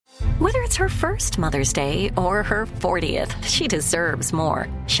Whether it's her first Mother's Day or her 40th, she deserves more.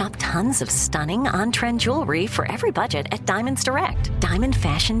 Shop tons of stunning on-trend jewelry for every budget at Diamonds Direct. Diamond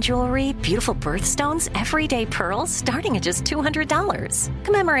fashion jewelry, beautiful birthstones, everyday pearls starting at just $200.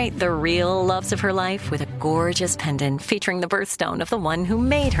 Commemorate the real loves of her life with a gorgeous pendant featuring the birthstone of the one who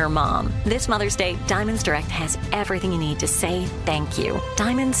made her mom. This Mother's Day, Diamonds Direct has everything you need to say thank you.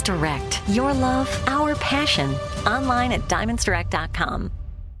 Diamonds Direct. Your love, our passion. Online at diamondsdirect.com.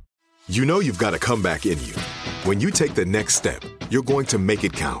 You know you've got a comeback in you. When you take the next step, you're going to make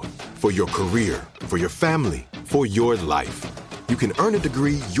it count. For your career, for your family, for your life. You can earn a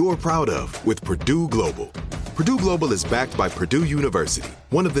degree you're proud of with Purdue Global. Purdue Global is backed by Purdue University,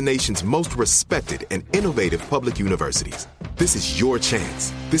 one of the nation's most respected and innovative public universities. This is your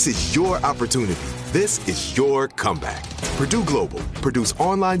chance. This is your opportunity. This is your comeback. Purdue Global, Purdue's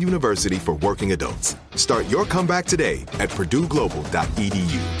online university for working adults. Start your comeback today at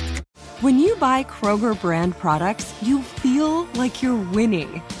purdueglobal.edu. When you buy Kroger brand products, you feel like you're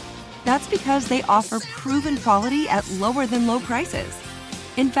winning. That's because they offer proven quality at lower than low prices.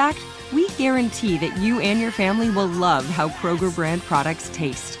 In fact, we guarantee that you and your family will love how Kroger brand products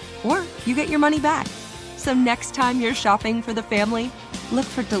taste, or you get your money back. So next time you're shopping for the family, look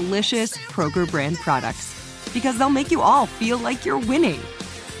for delicious Kroger brand products, because they'll make you all feel like you're winning.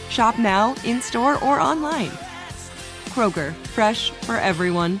 Shop now, in-store, or online. Kroger, fresh for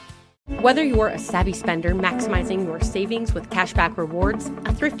everyone. Whether you're a savvy spender maximizing your savings with cashback rewards,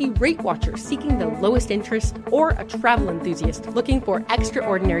 a thrifty rate watcher seeking the lowest interest, or a travel enthusiast looking for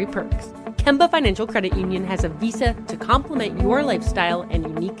extraordinary perks, Kemba Financial Credit Union has a visa to complement your lifestyle and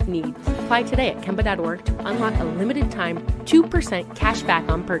unique needs. Apply today at Kemba.org to unlock a limited-time 2% cash back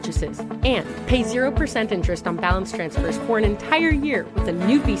on purchases and pay 0% interest on balance transfers for an entire year with a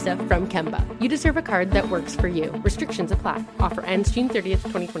new visa from Kemba. You deserve a card that works for you. Restrictions apply. Offer ends June 30th,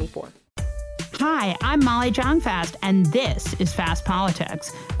 2024. Hi, I'm Molly Jongfast, and this is Fast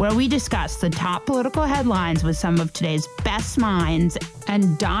Politics, where we discuss the top political headlines with some of today's best minds.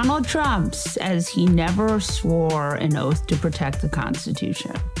 And Donald Trump says he never swore an oath to protect the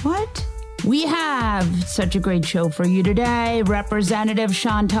Constitution. What? We have such a great show for you today. Representative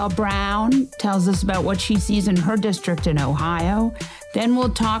Shontel Brown tells us about what she sees in her district in Ohio. Then we'll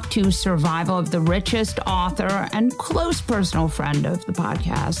talk to survival of the richest author and close personal friend of the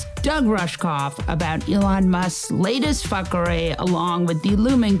podcast, Doug Rushkoff, about Elon Musk's latest fuckery along with the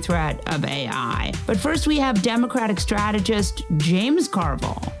looming threat of AI. But first we have Democratic strategist James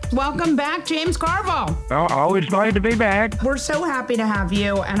Carville. Welcome back, James Carville. Oh, always glad to be back. We're so happy to have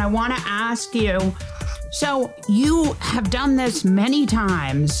you, and I want to ask you, so you have done this many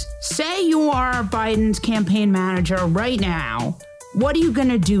times. Say you are Biden's campaign manager right now. What are you going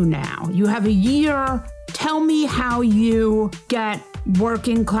to do now? You have a year. Tell me how you get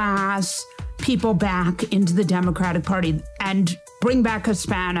working class people back into the Democratic Party and bring back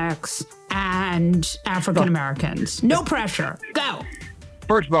Hispanics and African Americans. No pressure. Go.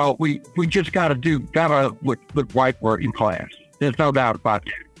 First of all, we just got to with white working class. There's no doubt about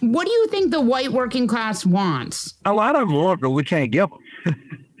that. What do you think the white working class wants? A lot of them want, but we can't give them.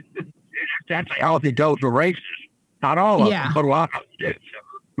 That's how it goes with races. Not all of them, but a lot of them do. So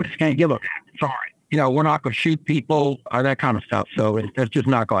we just can't give them that. Sorry. You know, we're not going to shoot people or that kind of stuff. So that's just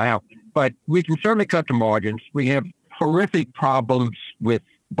not going to happen. But we can certainly cut the margins. We have horrific problems with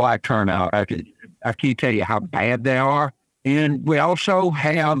black turnout. I can't tell you how bad they are. And we also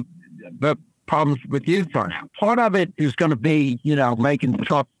have the problems with youth turnout. Part of it is going to be, making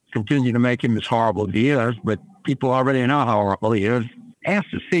Trump continue to make him as horrible as he is, but people already know how horrible he is. Ask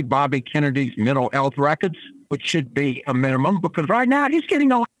to see Bobby Kennedy's mental health records, which should be a minimum, because right now he's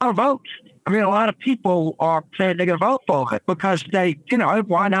getting a lot of votes. I mean, a lot of people are saying they're going to vote for it because they,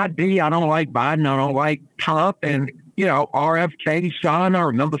 why not be? I don't like Biden. I don't like Trump. And, RFK's son, I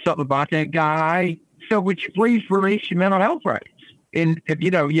remember something about that guy. So would you please release your mental health records? And if,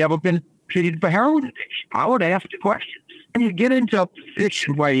 you ever been treated for heroin addiction, I would ask the questions. And you get into a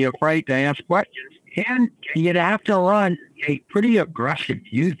position where you're afraid to ask questions. And you'd have to run a pretty aggressive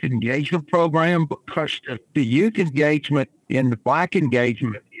youth engagement program because the youth engagement and the black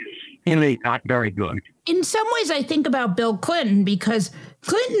engagement is really not very good. In some ways, I think about Bill Clinton because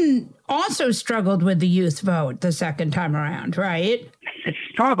Clinton also struggled with the youth vote the second time around, right? It's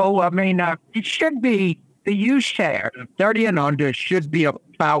struggle. I mean, it should be the youth share, 30 and under, should be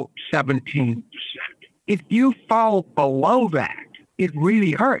about 17%. If you fall below that, it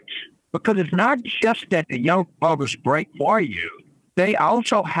really hurts. Because it's not just that the young voters break for you. They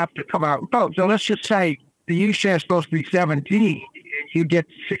also have to come out and vote. So let's just say the youth share is supposed to be 17, and you get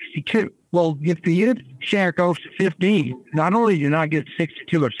 62. Well, if the youth share goes to 15, not only do you not get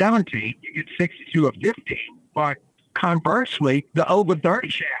 62 or 17, you get 62 or 15. But conversely, the over 30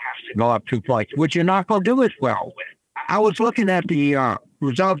 share has to go up 2 points, which you're not going to do as well with. I was looking at the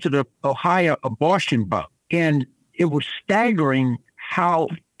results of the Ohio abortion vote, and it was staggering how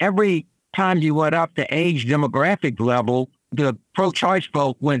every time you went up the age demographic level, the pro-choice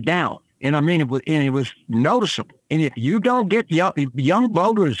vote went down. And I mean, it was noticeable. And if you don't get young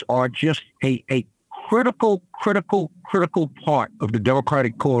voters are just a critical part of the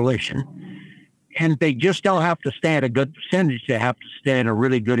Democratic coalition. And they just don't have to stand a good percentage. They have to stand a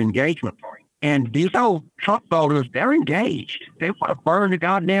really good engagement point. And these old Trump voters, they're engaged. They want to burn the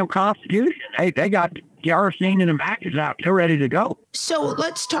goddamn Constitution. They got kerosene and the matches out. They're ready to go. So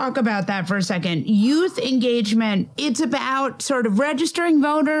let's talk about that for a second. Youth engagement, it's about sort of registering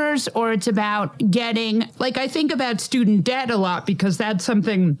voters, or it's about getting, like, I think about student debt a lot because that's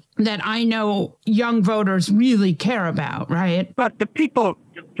something that I know young voters really care about, right? But the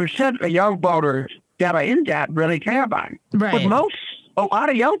percent of young voters that are in debt really care about it. Right. But a lot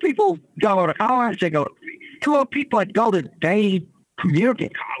of young people go to college. They go to people that go to Dade Community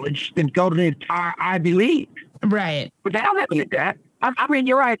College than go to the entire Ivy League. Right. But they don't have any debt. I mean,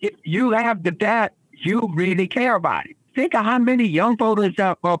 you're right. If you have the debt, you really care about it. Think of how many young voters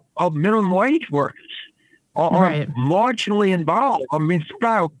of minimum wage workers are marginally involved. I mean, it's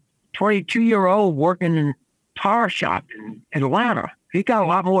about a 22-year-old working in a tire shop in Atlanta. He got a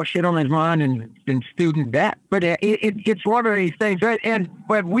lot more shit on his mind than student debt. But it's one of these things. And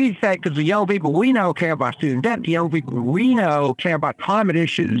what we say, because the young people we know care about student debt, the young people we know care about climate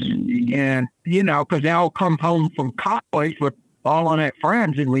issues. And, because they all come home from college with all on their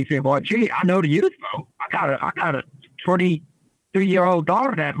friends. And we say, well, gee, I know the youth vote. I got a 23-year-old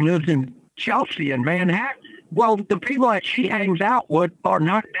daughter that lives in Chelsea and Manhattan. Well, the people that she hangs out with are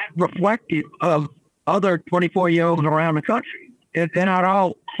not that reflective of other 24-year-olds around the country. They're not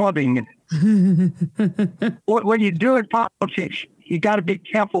all clubbing. When you do in politics, you got to be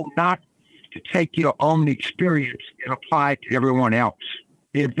careful not to take your own experience and apply it to everyone else.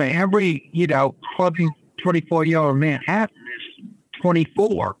 If every, clubbing 24-year-old Manhattan is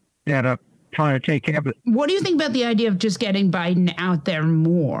 24 that are trying to take care of it. What do you think about the idea of just getting Biden out there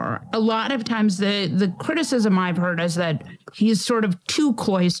more? A lot of times the criticism I've heard is that he's sort of too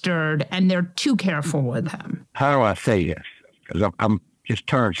cloistered and they're too careful with him. How do I say this? Because I'm just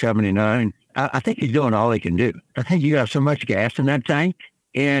turned 79. I think he's doing all he can do. I think you got so much gas in that tank,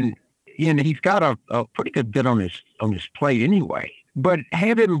 and he's got a pretty good bit on his plate anyway. But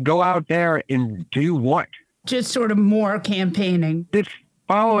have him go out there and do what? Just sort of more campaigning. This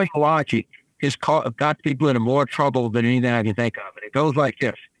following logic has got people into more trouble than anything I can think of. And it goes like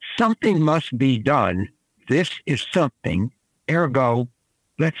this. Something must be done. This is something. Ergo,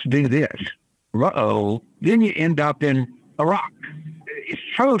 let's do this. Uh-oh. Then you end up in Iraq. It's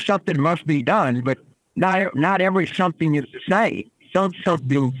true something must be done, but not every something is the same. Some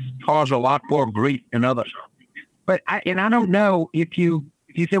something cause a lot more grief than other something. But I don't know if you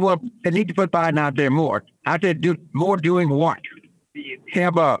say, well, they need to put Biden out there more. Out there more doing what?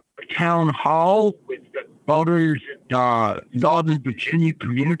 Have a town hall with the voters at Northern Virginia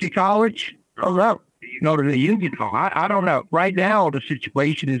Community College? I don't know. To the Union Hall. I don't know. Right now, the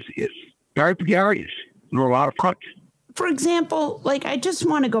situation is very precarious. There are a lot of cuts. For example, I just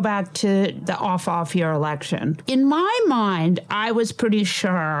want to go back to the off-year election. In my mind, I was pretty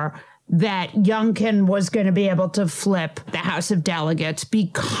sure that Youngkin was going to be able to flip the House of Delegates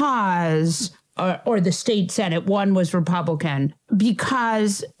because, or the state Senate, one was Republican,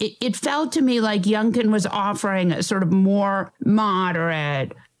 because it felt to me like Youngkin was offering a sort of more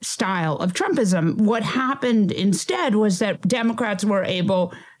moderate style of Trumpism. What happened instead was that Democrats were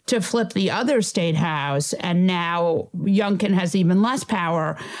able to flip the other state house, and now Youngkin has even less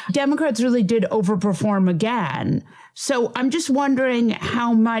power. Democrats really did overperform again. So I'm just wondering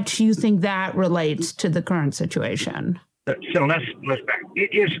how much you think that relates to the current situation. So let's back.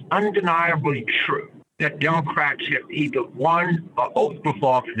 It is undeniably true that Democrats have either won or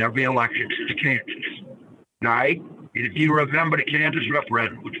overperformed in every election since Kansas. Right? If you remember the Kansas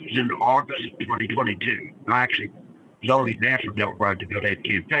referendum, which was in August of 2022, actually, it was only National Democrat to go to that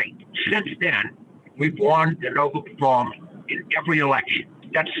campaign. Since then, we've won and overperformed in every election.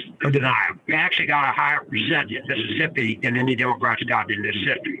 That's undeniable. We actually got a higher percentage in Mississippi than any Democrats got in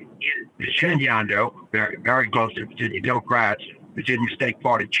Mississippi. In Virginia, though, very, very close to Virginia Democrats, Virginia State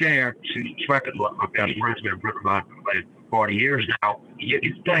Party Chair, Susan Sweckert, my best friend's been a friend of mine for 40 years now. You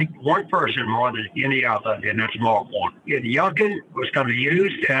can thank one person more than any other, and that's Mark Warner. And Youngkin was going to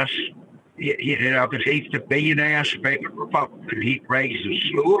use this, because he's the billionaire favorite Republican. He raised a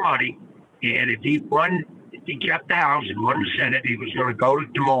slew of money And if he kept the House and won the Senate, he was going to go to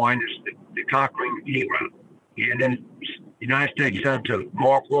Des Moines as the conquering hero. And then the United States Senator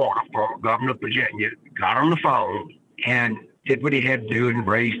Mark Warner, former governor of Virginia, got on the phone and did what he had to do and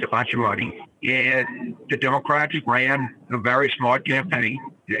raised a bunch of money. And the Democrats ran a very smart campaign.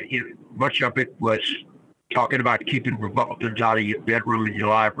 Much of it was talking about keeping Republicans out of your bedroom and your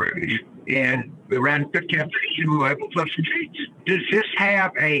library. And we ran a good campaign and we were able to flip some seats. Does this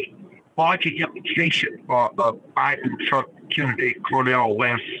have a larger implication for Biden, Trump, Kennedy, Cornell,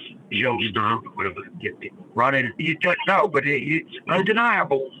 West, Joe Stern, whatever, running? You don't know, but it's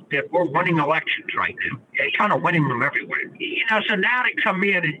undeniable that we're winning elections right now. They're kind of winning them everywhere. So now they come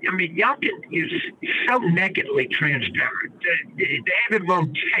in, and Youngkin is so nakedly transparent. They have it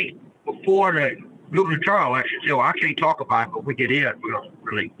on tape before the gubernatorial election. So I can't talk about it, but we get in. We don't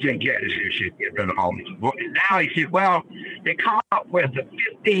really get this shit. Get rid of all this. And now he said, well, they come up with a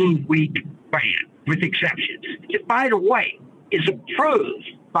 15-week ban with exceptions. That, by the way, is approved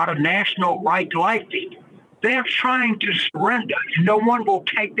by the National Right to Life people. They're trying to surrender. No one will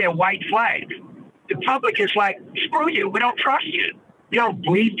take their white flag. The public is like, screw you. We don't trust you. You don't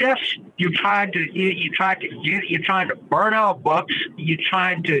believe this. You're trying to burn our books. You're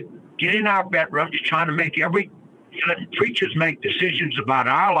trying to get in our bedrooms. You're trying to make preachers make decisions about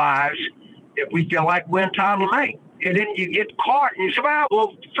our lives that we feel like we're entitled to make. And then you get caught and you say, well,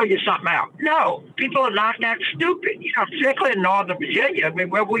 we'll figure something out. No, people are not that stupid. Particularly in Northern Virginia,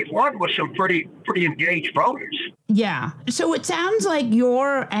 where we've won with some pretty engaged voters. Yeah. So it sounds like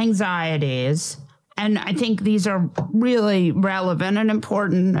your anxieties, and I think these are really relevant and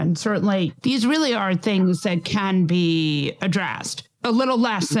important, and certainly these really are things that can be addressed. A little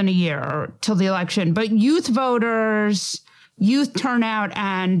less than a year till the election, but youth voters, youth turnout,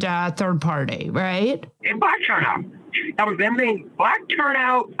 and third party, right? And black turnout. Black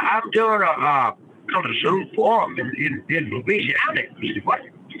turnout, I'm doing a Zoom forum in Louisiana. What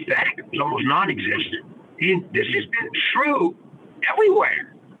the heck? It was almost non-existent. And this has been true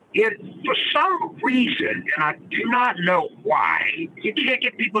everywhere. For some reason, and I do not know why, you can't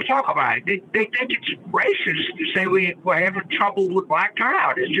get people to talk about it. They think it's racist to say we're having trouble with black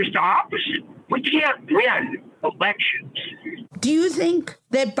turnout. It's just the opposite. We can't win elections. Do you think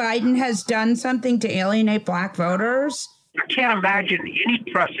that Biden has done something to alienate black voters? I can't imagine any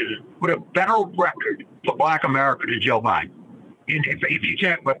president with a better record for black America than Joe Biden. And if you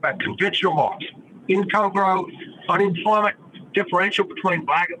check with conventional laws, income growth, unemployment, differential between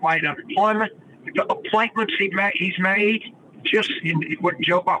black and white unemployment, the appointments he's made, just in what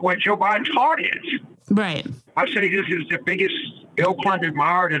Joe Biden's heart is. Right. I said he was the biggest Bill Clinton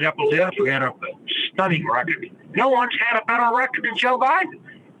admirer that ever lived, who had a stunning record. No one's had a better record than Joe Biden,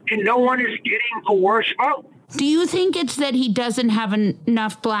 and no one is getting a worse vote. Do you think it's that he doesn't have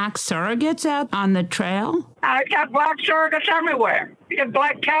enough black surrogates out on the trail? I got black surrogates everywhere. You got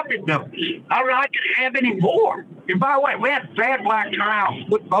black cabinet members. I don't know, I could have any more. And by the way, we had bad black turnout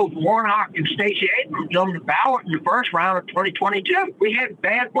with both Warnock and Stacey Abrams on the ballot in the first round of 2022. We had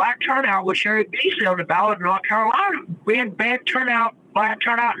bad black turnout with Sherry Beasley on the ballot in North Carolina. We had black turnout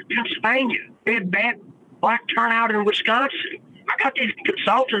in Pennsylvania. We had bad black turnout in Wisconsin. I got these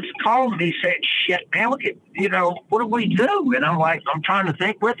consultants calling me saying, shit, man, what do we do? And I'm like, I'm trying to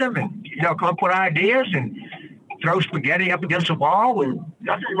think with them and, come up with ideas and throw spaghetti up against the wall, and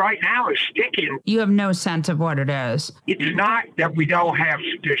nothing right now is sticking. You have no sense of what it is. It's not that we don't have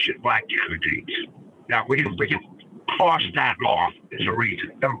sufficient black candidates. Now, we can cross that off as a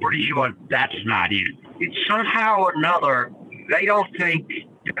reason. I'm pretty sure that's not it. It's somehow or another, they don't think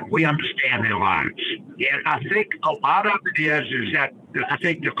that we understand their lives. And I think a lot of it is that I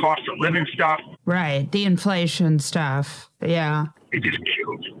think the cost of living stuff. Right, the inflation stuff. Yeah. It just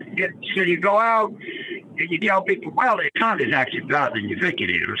kills. So you go out and you tell people, well, the economy is actually better than you think it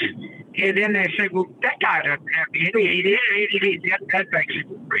is. And then they say, well, that guy doesn't have that makes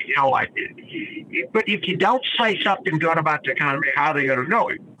it great. Like it. But if you don't say something good about the economy, how are they going to know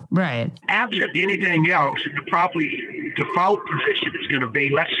it? Right. Absent anything else, the probably default position is going to be,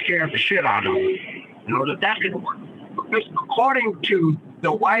 let's scare the shit out of them. That's going to work. Because according to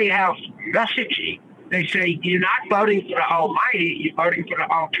the White House messaging, they say you're not voting for the almighty, you're voting for the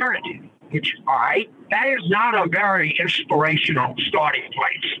alternative. Which, all right, that is not a very inspirational starting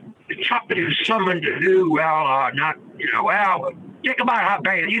place. The trumpet is summoned to do, think about how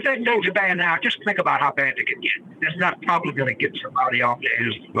bad, you think things are bad now, just think about how bad they can get. That's not probably going to get somebody off their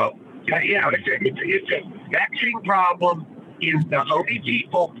hands to vote. It's a vexing problem. In the only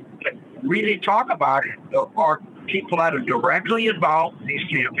people that really talk about it are people that are directly involved in these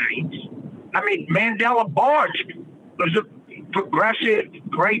campaigns. I mean, Mandela Barnes was a progressive,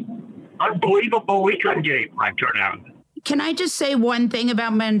 great unbelievable. We couldn't get a black turnout. Can I just say one thing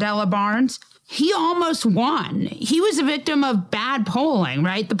about Mandela Barnes? He almost won. He was a victim of bad polling,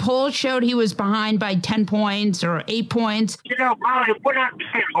 right? The polls showed he was behind by 10 points or 8 points. Molly, we're not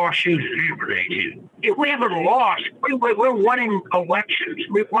playing horseshoes and hammer. If we haven't lost, we're winning elections.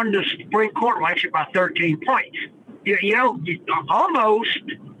 We won the Supreme Court election by 13 points. Almost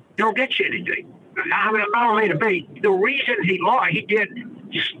don't get you anything. I don't mean to be. The reason he lost, he did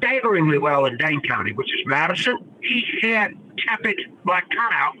staggeringly well in Dane County, which is Madison. He had tepid black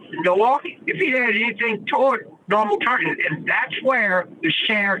turnout in Milwaukee. If he had anything toward normal turnout, and that's where the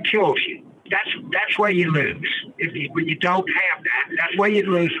share kills you. That's where you lose. When you don't have that, that's where you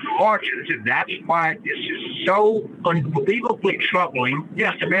lose margins, and that's why this is so unbelievably troubling.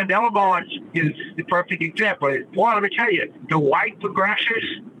 Yes, the Mandela Barnes is the perfect example. Well, let me tell you, the white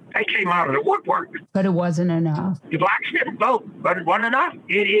progressives, they came out of the woodwork. But it wasn't enough. The blacks didn't vote, but it wasn't enough.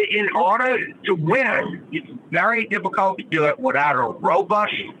 In order to win, it's very difficult to do it without a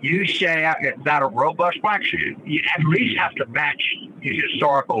robust without a robust black suit. You at least have to match your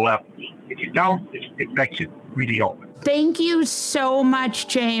historical levels. If you don't, it makes it really open. Thank you so much,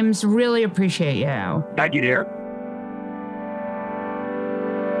 James. Really appreciate you. Thank you, dear.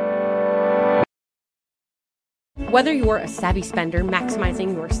 Whether you're a savvy spender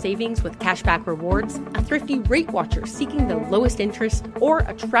maximizing your savings with cashback rewards, a thrifty rate watcher seeking the lowest interest, or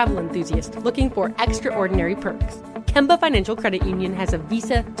a travel enthusiast looking for extraordinary perks, Kemba Financial Credit Union has a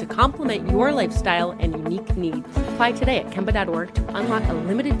visa to complement your lifestyle and unique needs. Apply today at Kemba.org to unlock a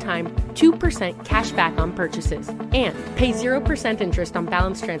limited-time 2% cash back on purchases and pay 0% interest on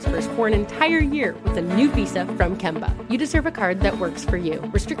balance transfers for an entire year with a new visa from Kemba. You deserve a card that works for you.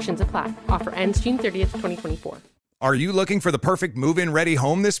 Restrictions apply. Offer ends June 30th, 2024. Are you looking for the perfect move-in ready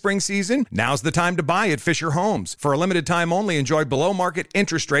home this spring season? Now's the time to buy at Fisher Homes. For a limited time only, enjoy below-market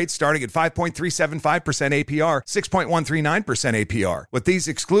interest rates starting at 5.375% APR, 6.139% APR. With these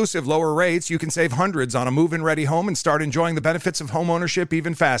exclusive lower rates, you can save hundreds on a move-in ready home and start enjoying the benefits of homeownership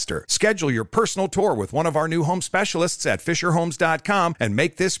even faster. Schedule your personal tour with one of our new home specialists at FisherHomes.com and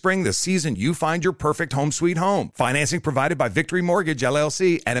make this spring the season you find your perfect home sweet home. Financing provided by Victory Mortgage,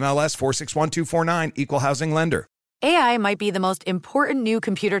 LLC, NMLS 461249, Equal Housing Lender. AI might be the most important new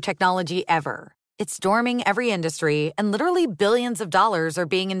computer technology ever. It's storming every industry, and literally billions of dollars are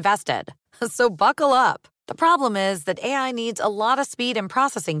being invested. So buckle up. The problem is that AI needs a lot of speed and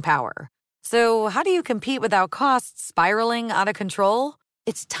processing power. So how do you compete without costs spiraling out of control?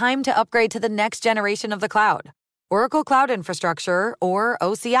 It's time to upgrade to the next generation of the cloud. Oracle Cloud Infrastructure, or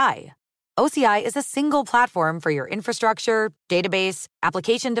OCI. OCI is a single platform for your infrastructure, database,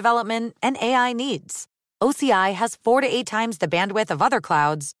 application development, and AI needs. OCI has 4 to 8 times the bandwidth of other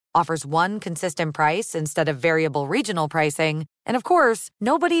clouds, offers one consistent price instead of variable regional pricing, and of course,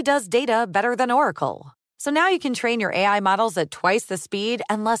 nobody does data better than Oracle. So now you can train your AI models at twice the speed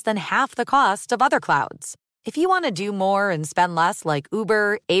and less than half the cost of other clouds. If you want to do more and spend less like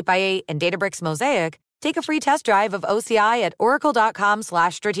Uber, 8x8, and Databricks Mosaic, take a free test drive of OCI at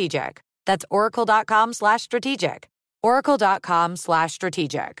oracle.com/strategic. That's oracle.com/strategic.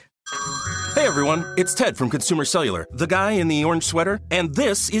 Oracle.com/strategic. Hey everyone, it's Ted from Consumer Cellular, the guy in the orange sweater, and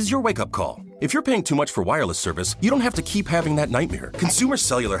this is your wake-up call. If you're paying too much for wireless service, you don't have to keep having that nightmare. Consumer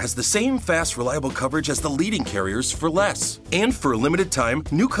Cellular has the same fast, reliable coverage as the leading carriers for less. And for a limited time,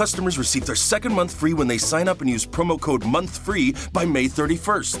 new customers receive their second month free when they sign up and use promo code MONTHFREE by May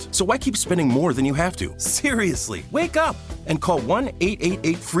 31st. So why keep spending more than you have to? Seriously, wake up and call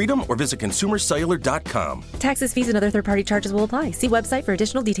 1-888-FREEDOM or visit consumercellular.com. Taxes, fees, and other third-party charges will apply. See website for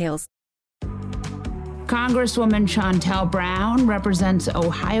additional details. Congresswoman Shontel Brown represents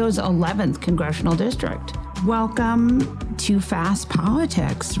Ohio's 11th congressional district. Welcome to Fast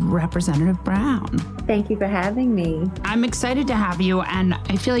Politics, Representative Brown. Thank you for having me. I'm excited to have you, and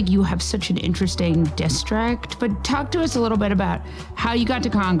I feel like you have such an interesting district, but talk to us a little bit about how you got to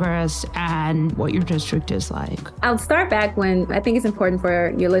Congress and what your district is like. I'll start back when I think it's important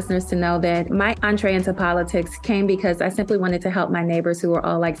for your listeners to know that my entree into politics came because I simply wanted to help my neighbors who were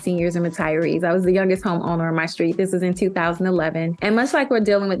all like seniors and retirees. I was the youngest homeowner on my street. This was in 2011. And much like we're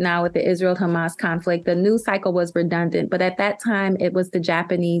dealing with now with the Israel-Hamas conflict, the news cycle was redundant. But at that time, it was the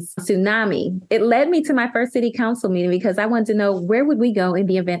Japanese tsunami. It led me to my first city council meeting because I wanted to know where would we go in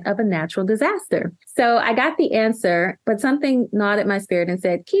the event of a natural disaster. So I got the answer, but something gnawed at my spirit and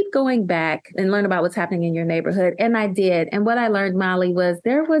said, keep going back and learn about what's happening in your neighborhood. And I did. And what I learned, Molly, was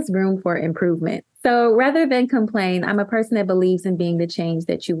there was room for improvement. So rather than complain, I'm a person that believes in being the change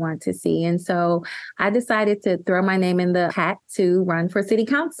that you want to see. And so I decided to throw my name in the hat to run for city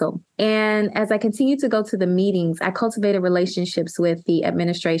council. And as I continued to go to the meetings, I cultivated relationships with the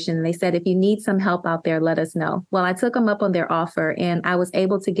administration. And they said, if you need some help out there, let us know. Well, I took them up on their offer and I was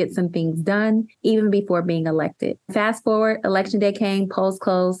able to get some things done even before being elected. Fast forward, election day came, polls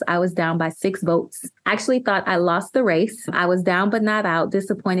closed. I was down by 6 votes. I actually thought I lost the race. I was down but not out,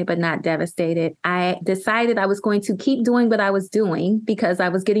 disappointed but not devastated. I decided I was going to keep doing what I was doing because I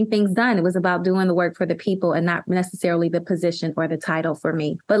was getting things done. It was about doing the work for the people and not necessarily the position or the title for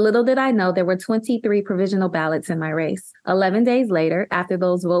me. But little did I know there were 23 provisional ballots in my race. 11 days later, after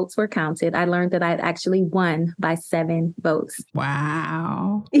those votes were counted, I learned that I had actually won by 7 votes.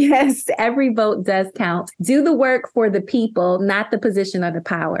 Wow. Yes, every vote does count. Do the work for the people, not the position or the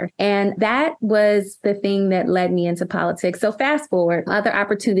power. And that was the thing that led me into politics. So fast forward, other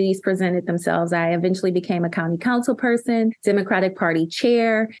opportunities presented themselves. I eventually became a county council person, Democratic Party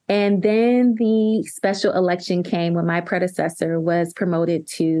chair, and then the special election came when my predecessor was promoted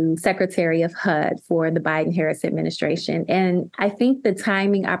to Secretary of HUD for the Biden-Harris administration. And I think the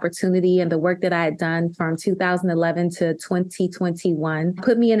timing, opportunity, and the work that I had done from 2011 to 2021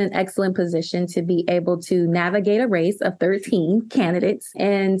 put me in an excellent position to be able to navigate a race of 13 candidates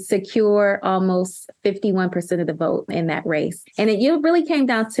and secure almost 51% of the vote in that race. And it really came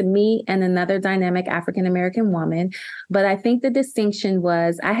down to me and another dynamic African-American woman. But I think the distinction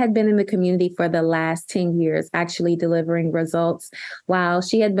was I had been in the community for the last 10 years, actually delivering results, while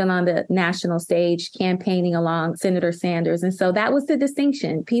she had been on the national stage campaigning along Senator Sanders. And so that was the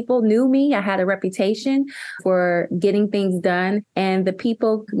distinction. People knew me. I had a reputation for getting things done, and the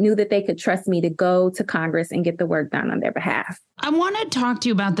people knew that they could trust me to go to Congress and get the work done on their behalf. I want to talk to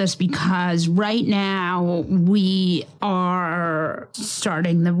you about this because right now we are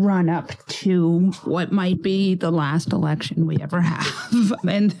starting the run up to what might be the last election we ever have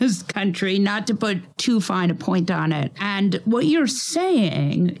in this country, not to put too fine a point on it. And what you're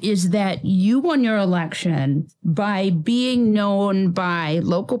saying is that you won your election by being known by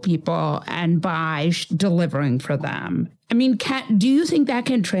local people and by delivering for them. I mean, do you think that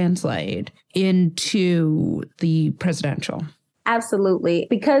can translate into the presidential? Absolutely.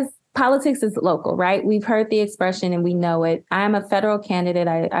 Because politics is local, right? We've heard the expression and we know it. I'm a federal candidate.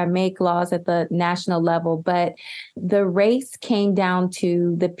 I make laws at the national level, but the race came down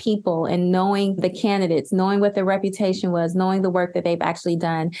to the people and knowing the candidates, knowing what their reputation was, knowing the work that they've actually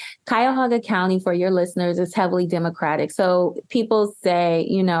done. Cuyahoga County, for your listeners, is heavily Democratic. So people say,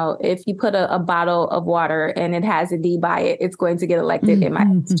 you know, if you put a bottle of water and it has a D by it, it's going to get elected in my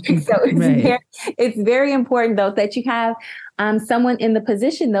district. So it's very important, though, that you have someone in the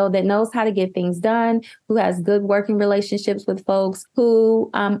position, though, that knows how to get things done, who has good working relationships with folks, who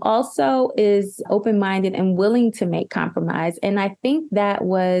also is open-minded and willing to make compromise. And I think that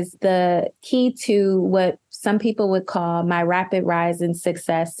was the key to what some people would call my rapid rise in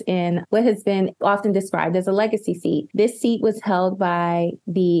success in what has been often described as a legacy seat. This seat was held by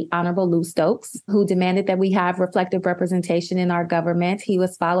the Honorable Lou Stokes, who demanded that we have reflective representation in our government. He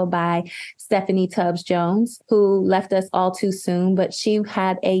was followed by Stephanie Tubbs Jones, who left us all too soon, but she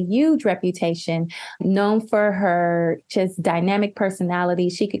had a huge reputation, known for her just dynamic personality.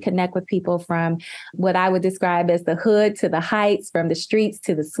 She could connect with people from what I would describe as the hood to the heights, from the streets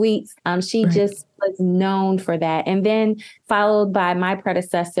to the suites. She just was known for that. And then followed by my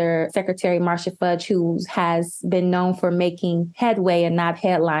predecessor, Secretary Marcia Fudge, who has been known for making headway and not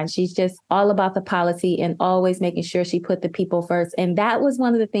headlines. She's just all about the policy and always making sure she put the people first. And that was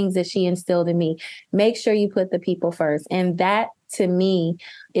one of the things that she instilled in me. Make sure you put the people first. And that, to me,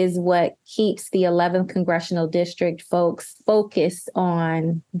 is what keeps the 11th Congressional District folks focused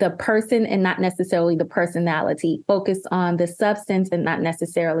on the person and not necessarily the personality, focused on the substance and not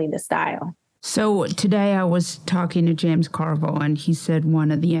necessarily the style. So today I was talking to James Carville, and he said one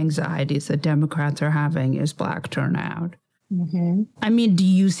of the anxieties that Democrats are having is Black turnout. Mm-hmm. I mean, do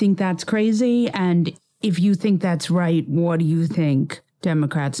you think that's crazy? And if you think that's right, what do you think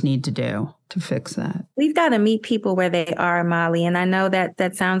Democrats need to do to fix that? We've got to meet people where they are, Molly. And I know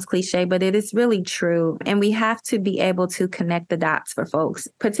that sounds cliche, but it is really true. And we have to be able to connect the dots for folks.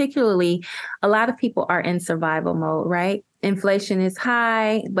 Particularly, a lot of people are in survival mode, right? Inflation is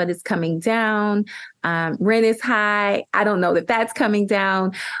high, but it's coming down. Rent is high. I don't know that that's coming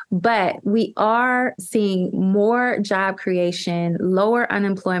down, but we are seeing more job creation, lower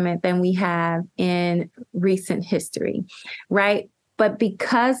unemployment than we have in recent history, right? But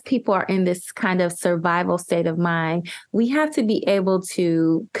because people are in this kind of survival state of mind, we have to be able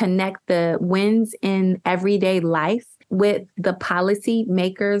to connect the wins in everyday life with the policy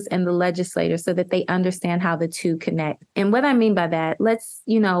makers and the legislators so that they understand how the two connect. And what I mean by that,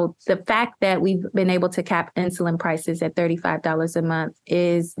 the fact that we've been able to cap insulin prices at $35 a month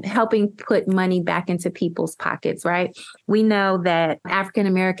is helping put money back into people's pockets, right? We know that African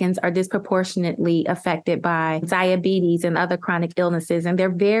Americans are disproportionately affected by diabetes and other chronic illnesses, and they're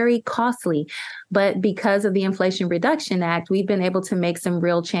very costly. But because of the Inflation Reduction Act, we've been able to make some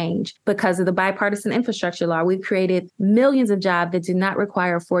real change. Because of the bipartisan infrastructure law, we've created millions of jobs that do not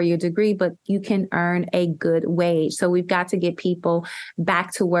require a 4-year degree, but you can earn a good wage. So we've got to get people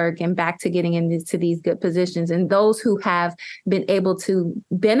back to work and back to getting into these good positions. And those who have been able to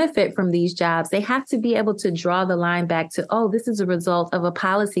benefit from these jobs, they have to be able to draw the line back to, oh, this is a result of a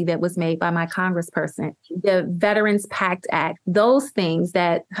policy that was made by my congressperson. The Veterans PACT Act, those things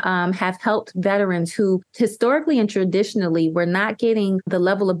that have helped veterans who historically and traditionally were not getting the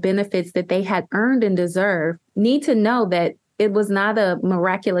level of benefits that they had earned and deserved, need to know that it was not a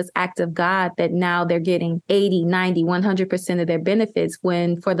miraculous act of God that now they're getting 80, 90, 100% of their benefits,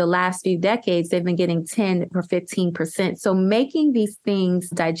 when for the last few decades, they've been getting 10 or 15%. So making these things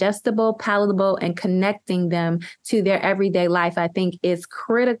digestible, palatable, and connecting them to their everyday life, I think is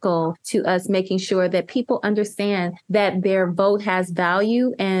critical to us making sure that people understand that their vote has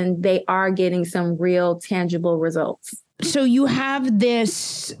value and they are getting some real tangible results. So you have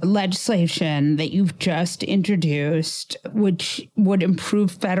this legislation that you've just introduced, which would improve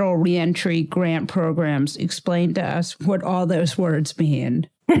federal reentry grant programs. Explain to us what all those words mean.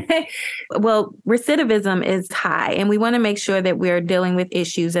 Well, recidivism is high, and we want to make sure that we're dealing with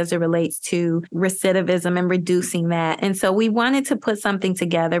issues as it relates to recidivism and reducing that. And so we wanted to put something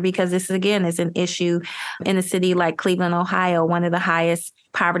together because this, again, is an issue in a city like Cleveland, Ohio, one of the highest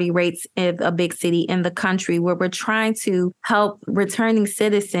poverty rates in a big city in the country, where we're trying to help returning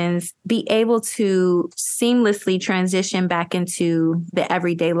citizens be able to seamlessly transition back into the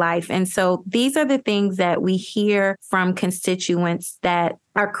everyday life. And so these are the things that we hear from constituents that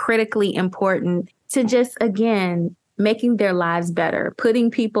are critically important to just, again, making their lives better,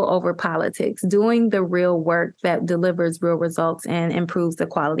 putting people over politics, doing the real work that delivers real results and improves the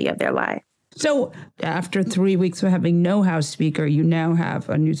quality of their life. So after 3 weeks of having no House Speaker, you now have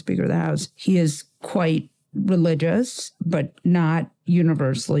a new Speaker of the House. He is quite religious, but not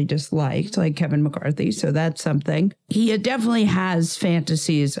universally disliked like Kevin McCarthy. So that's something. He definitely has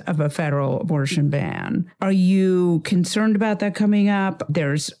fantasies of a federal abortion ban. Are you concerned about that coming up?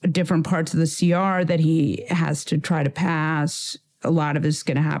 There's different parts of the CR that he has to try to pass. A lot of it is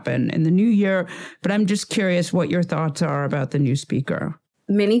going to happen in the new year. But I'm just curious what your thoughts are about the new Speaker.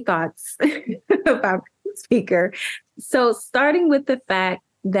 Many thoughts about the Speaker. So starting with the fact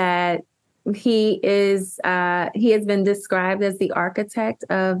that he has been described as the architect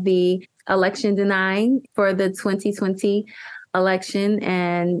of the election denying for the 2020 election.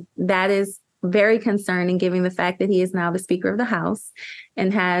 And that is very concerning, given the fact that he is now the Speaker of the House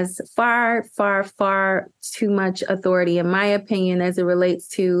and has far, far, far too much authority, in my opinion, as it relates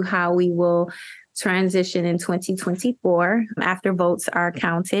to how we will transition in 2024 after votes are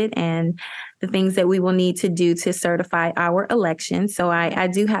counted and the things that we will need to do to certify our election. So I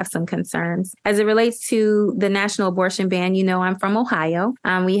do have some concerns. As it relates to the national abortion ban, you know, I'm from Ohio.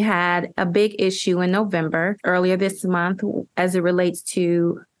 We had a big issue in November earlier this month as it relates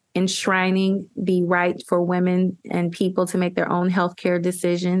to enshrining the right for women and people to make their own healthcare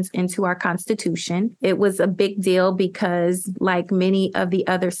decisions into our Constitution. It was a big deal because, like many of the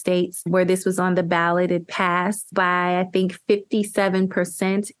other states where this was on the ballot, it passed by, I think,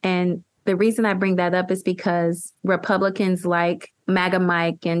 57%. And the reason I bring that up is because Republicans like MAGA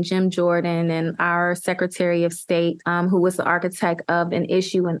Mike and Jim Jordan and our Secretary of State, who was the architect of an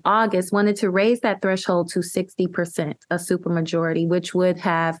issue in August, wanted to raise that threshold to 60%, a supermajority, which would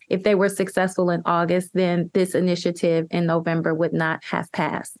have, if they were successful in August, then this initiative in November would not have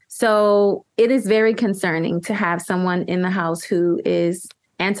passed. So it is very concerning to have someone in the House who is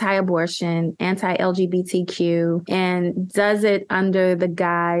anti-abortion, anti-LGBTQ, and does it under the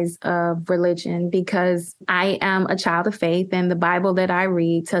guise of religion, because I am a child of faith and the Bible that I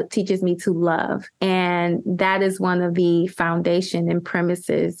read teaches me to love. And that is one of the foundation and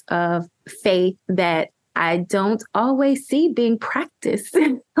premises of faith that I don't always see being practiced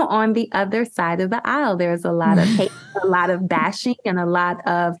on the other side of the aisle. There's a lot of hate, a lot of bashing, and a lot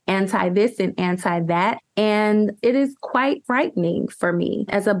of anti-this and anti-that. And it is quite frightening for me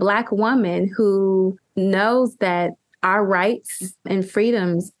as a Black woman who knows that our rights and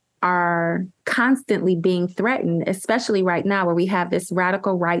freedoms are constantly being threatened, especially right now where we have this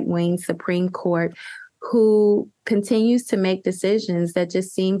radical right-wing Supreme Court who continues to make decisions that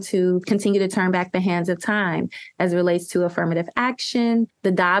just seem to continue to turn back the hands of time as it relates to affirmative action,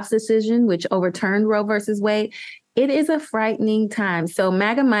 the Dobbs decision, which overturned Roe versus Wade. It is a frightening time. So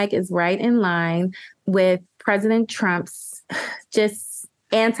MAGA Mike is right in line with President Trump's just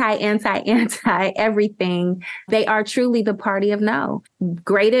anti everything. They are truly the party of no.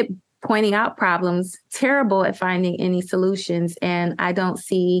 Great at pointing out problems, terrible at finding any solutions. And I don't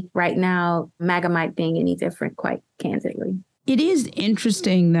see right now MAGA Mike being any different, quite candidly. It is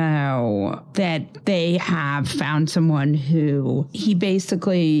interesting, though, that they have found someone who he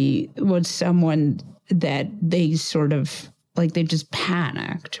basically was someone that they sort of like they just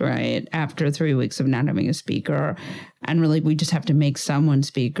panicked, right, after 3 weeks of not having a speaker. And really, we just have to make someone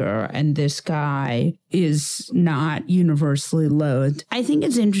speaker. And this guy is not universally loathed. I think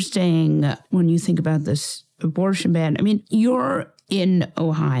it's interesting when you think about this abortion ban. I mean, you're in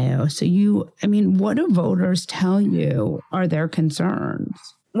Ohio. So what do voters tell you are their concerns?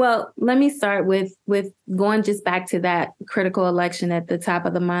 Well, let me start with going just back to that critical election at the top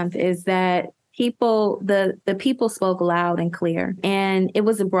of the month, is that the people spoke loud and clear, and it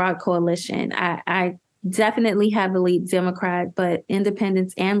was a broad coalition. I definitely heavily Democrat, but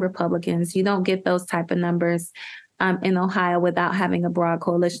independents and Republicans, you don't get those type of numbers in Ohio without having a broad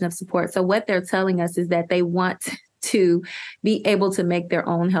coalition of support. So what they're telling us is that they want to be able to make their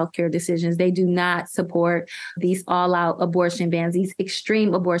own healthcare decisions. They do not support these all-out abortion bans, these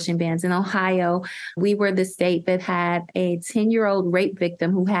extreme abortion bans. In Ohio, we were the state that had a 10-year-old rape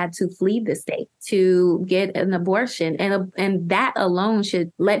victim who had to flee the state to get an abortion. And that alone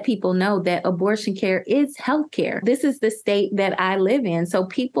should let people know that abortion care is healthcare. This is the state that I live in. So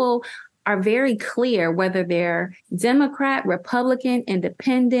people are very clear whether they're Democrat, Republican,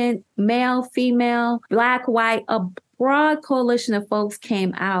 independent, male, female, black, white. A broad coalition of folks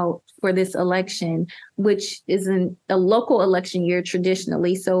came out for this election, which is a local election year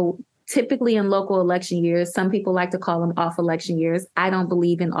traditionally. So typically in local election years, some people like to call them off election years. I don't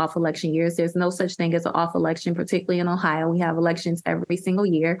believe in off election years. There's no such thing as an off election, particularly in Ohio. We have elections every single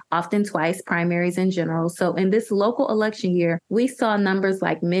year, often twice, primaries in general. So in this local election year, we saw numbers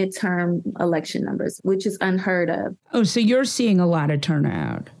like midterm election numbers, which is unheard of. Oh, so you're seeing a lot of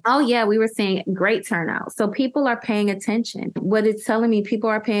turnout. Oh, yeah, we were seeing great turnout. So people are paying attention. What it's telling me, people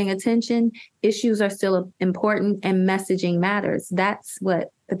are paying attention. Issues are still important and messaging matters. That's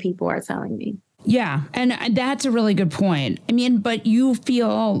what the people are telling me. Yeah, and that's a really good point. I mean, but you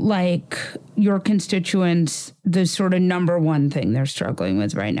feel like your constituents, the sort of number one thing they're struggling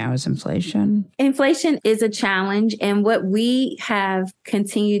with right now is inflation. Inflation is a challenge. And what we have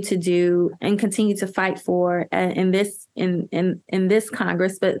continued to do and continue to fight for in this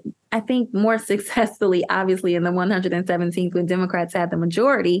Congress, but I think more successfully, obviously, in the 117th, when Democrats had the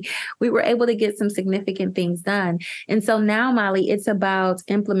majority, we were able to get some significant things done. And so now, Molly, it's about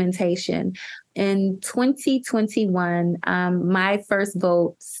implementation. In 2021, my first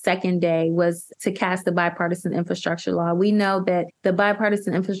vote, second day, was to cast the bipartisan infrastructure law. We know that the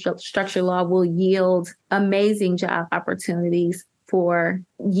bipartisan infrastructure law will yield amazing job opportunities for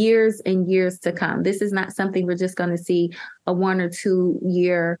years and years to come. This is not something we're just going to see a 1 or 2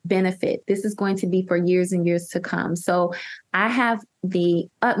 year benefit. This is going to be for years and years to come. So I have the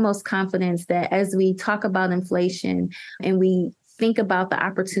utmost confidence that as we talk about inflation and we think about the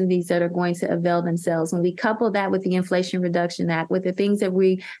opportunities that are going to avail themselves, when we couple that with the Inflation Reduction Act, with the things that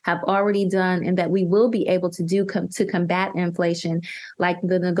we have already done and that we will be able to do to combat inflation, like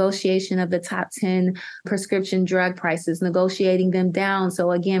the negotiation of the top 10 prescription drug prices, negotiating them down. So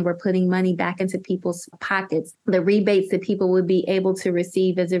again, we're putting money back into people's pockets, the rebates that people would be able to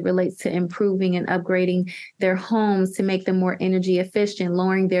receive as it relates to improving and upgrading their homes to make them more energy efficient,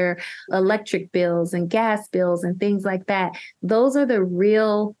 lowering their electric bills and gas bills and things like that. Those are the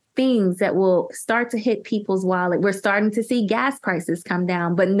real things that will start to hit people's wallet. We're starting to see gas prices come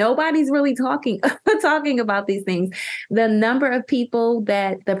down, but nobody's really talking about these things. The number of people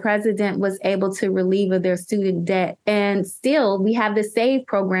that the president was able to relieve of their student debt, and still we have the SAVE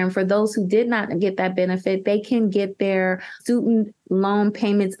program for those who did not get that benefit. They can get their student loan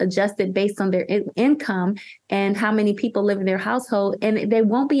payments adjusted based on their income and how many people live in their household, and they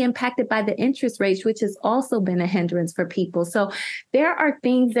won't be impacted by the interest rates, which has also been a hindrance for people. So there are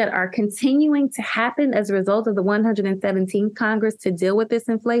things that are continuing to happen as a result of the 117th Congress to deal with this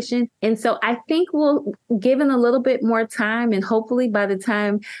inflation. And so I think we'll given a little bit more time, and hopefully by the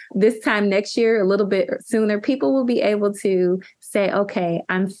time this time next year, a little bit sooner, people will be able to say, okay,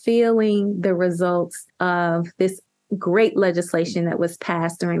 I'm feeling the results of this great legislation that was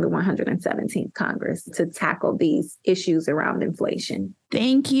passed during the 117th Congress to tackle these issues around inflation.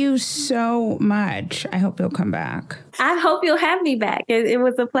 Thank you so much. I hope you'll come back. I hope you'll have me back. It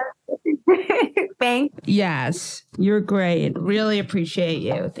was a pleasure. Thanks. Yes, you're great. Really appreciate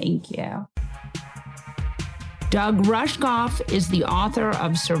you. Thank you. Doug Rushkoff is the author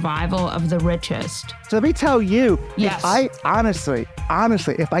of Survival of the Richest. So let me tell you, yes. If I honestly,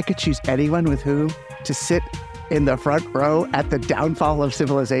 if I could choose anyone with whom to sit in the front row at the downfall of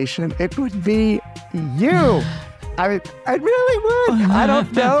civilization, it would be you. I mean, I really would. I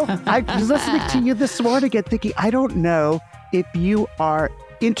don't know. I was listening to you this morning and thinking, I don't know if you are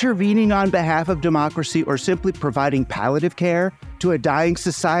intervening on behalf of democracy or simply providing palliative care to a dying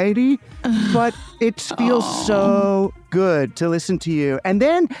society, but it feels so good to listen to you. And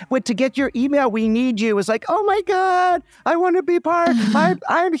then to get your email, we need you. It's like, oh my God, I want to be part.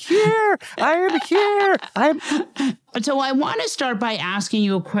 I'm here. I am here. So I want to start by asking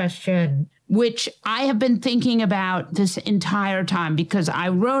you a question, which I have been thinking about this entire time, because I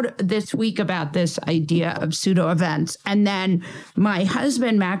wrote this week about this idea of pseudo events. And then my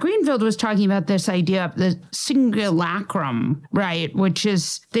husband, Matt Greenfield, was talking about this idea of the simulacrum, right? Which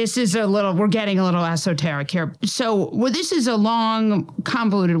is, we're getting a little esoteric here. So this is a long,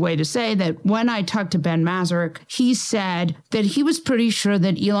 convoluted way to say that when I talked to Ben Masaryk, he said that he was pretty sure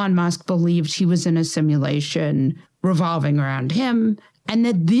that Elon Musk believed he was in a simulation revolving around him, and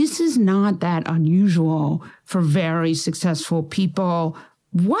that this is not that unusual for very successful people.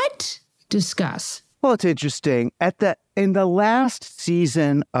 What? Discuss. Well, it's interesting. In the last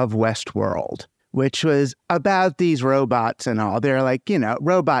season of Westworld, which was about these robots and all, they're like,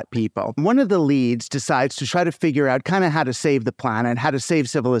 robot people. One of the leads decides to try to figure out kind of how to save the planet, how to save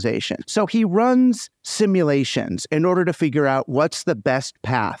civilization. So he runs simulations in order to figure out what's the best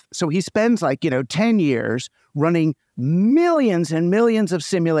path. So he spends 10 years running millions and millions of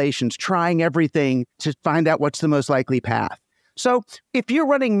simulations, trying everything to find out what's the most likely path. So if you're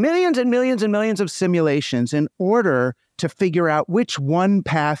running millions and millions and millions of simulations in order to figure out which one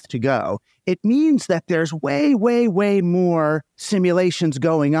path to go, it means that there's way, way, way more simulations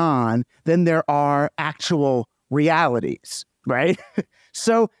going on than there are actual realities, right?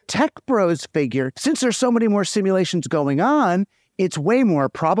 So tech bros figure, since there's so many more simulations going on, it's way more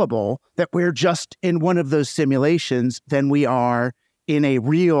probable that we're just in one of those simulations than we are in a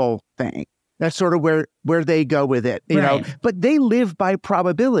real thing. That's sort of where they go with it, you know. But they live by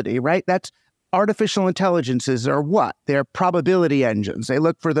probability, right? That's artificial intelligences are what? They're probability engines. They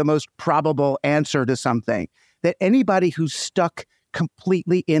look for the most probable answer to something. That anybody who's stuck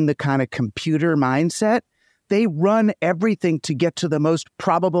completely in the kind of computer mindset, they run everything to get to the most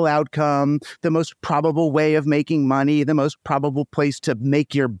probable outcome, the most probable way of making money, the most probable place to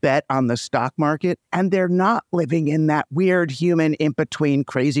make your bet on the stock market. And they're not living in that weird human in-between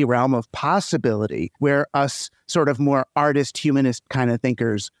crazy realm of possibility where us sort of more artist, humanist kind of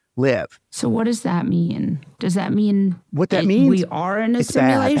thinkers live. So what does that mean? Does that mean what that means? We are in a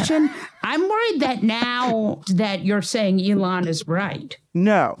simulation? I'm worried that now that you're saying Elon is right.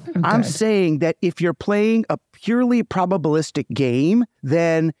 No, okay. I'm saying that if you're playing a purely probabilistic game,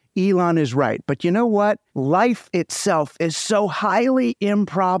 then Elon is right. But you know what? Life itself is so highly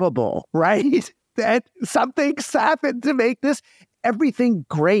improbable, right? That something's happened to make this. Everything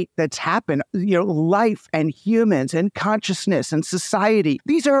great that's happened, life and humans and consciousness and society,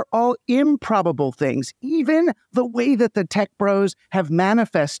 these are all improbable things. Even the way that the tech bros have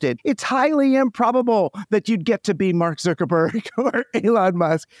manifested, it's highly improbable that you'd get to be Mark Zuckerberg or Elon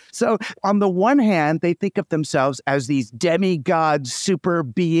Musk. So on the one hand, they think of themselves as these demigods, super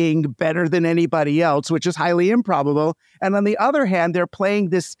being, better than anybody else, which is highly improbable. And on the other hand, they're playing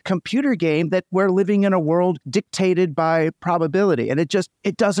this computer game that we're living in a world dictated by probability. And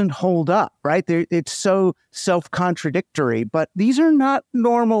it doesn't hold up, right? It's so self-contradictory. But these are not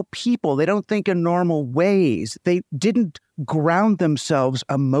normal people. They don't think in normal ways. They didn't ground themselves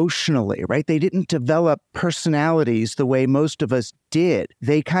emotionally, right? They didn't develop personalities the way most of us did.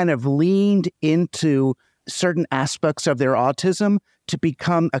 They kind of leaned into certain aspects of their autism to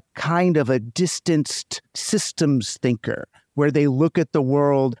become a kind of a distanced systems thinker, where they look at the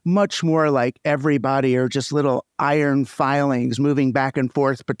world much more like everybody are just little iron filings moving back and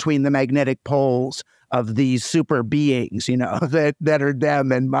forth between the magnetic poles of these super beings, that are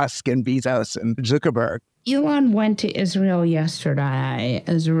them and Musk and Bezos and Zuckerberg. Elon went to Israel yesterday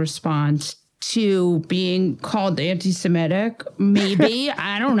as a response to being called anti-Semitic? Maybe.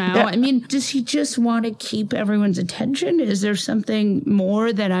 I don't know. I mean, does he just want to keep everyone's attention? Is there something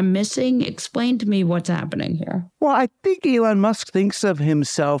more that I'm missing? Explain to me what's happening here. Well, I think Elon Musk thinks of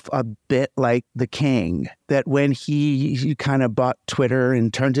himself a bit like the king, that when he kind of bought Twitter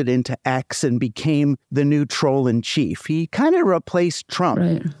and turned it into X and became the new troll in chief, he kind of replaced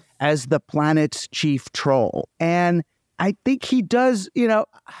Trump as the planet's chief troll. And I think he does,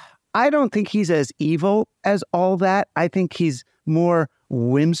 I don't think he's as evil as all that. I think he's more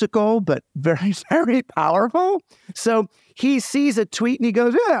whimsical, but very, very powerful. So he sees a tweet and he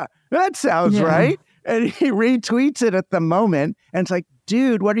goes, yeah, that sounds right. And he retweets it at the moment. And it's like,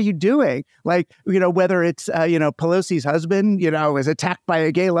 dude, what are you doing? Like, whether it's, Pelosi's husband, is attacked by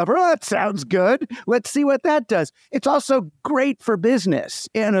a gay lover. Oh, that sounds good. Let's see what that does. It's also great for business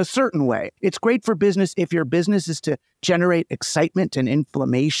in a certain way. It's great for business if your business is to generate excitement and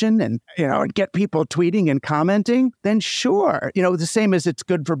inflammation and, and get people tweeting and commenting, then sure. The same as it's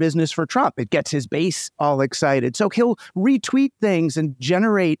good for business for Trump. It gets his base all excited. So he'll retweet things and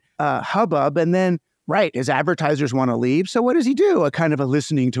generate hubbub, and then his advertisers want to leave. So what does he do? A kind of a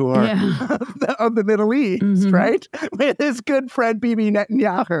listening tour of the Middle East, right? With his good friend Bibi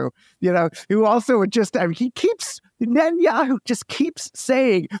Netanyahu, who also Netanyahu just keeps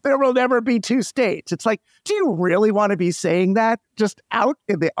saying there will never be two states. It's like, do you really want to be saying that just out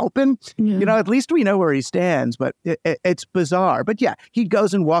in the open? At least we know where he stands, but it's bizarre. But yeah, he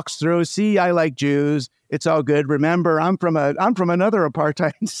goes and walks through, see, I like Jews. It's all good. Remember, I'm from another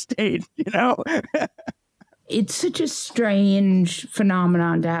apartheid state, It's such a strange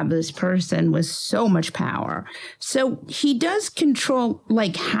phenomenon to have this person with so much power. So he does control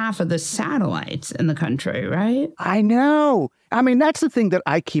like half of the satellites in the country, right? I know. I mean, that's the thing that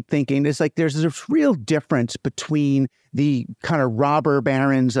I keep thinking is like there's a real difference between the kind of robber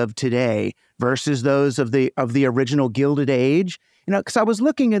barons of today versus those of the original Gilded Age. Because I was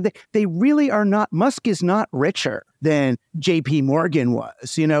looking at they really are not, Musk is not richer than JP Morgan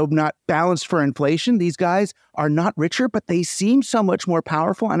was, not balanced for inflation. These guys are not richer, but they seem so much more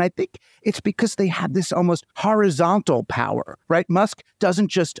powerful. And I think it's because they have this almost horizontal power, right? Musk doesn't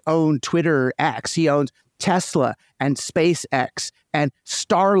just own Twitter X. He owns Tesla and SpaceX and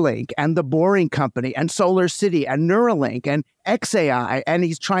Starlink and the Boring Company and Solar City and Neuralink and XAI. And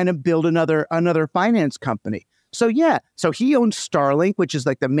he's trying to build another finance company. So he owns Starlink, which is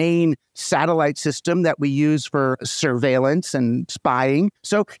like the main satellite system that we use for surveillance and spying.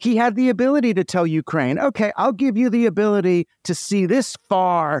 So he had the ability to tell Ukraine, okay, I'll give you the ability to see this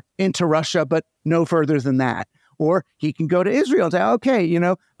far into Russia, but no further than that. Or he can go to Israel and say,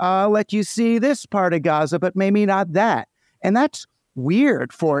 okay, I'll let you see this part of Gaza, but maybe not that. And that's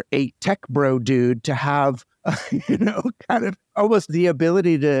weird for a tech bro dude to have kind of almost the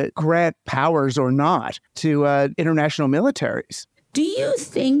ability to grant powers or not to international militaries. Do you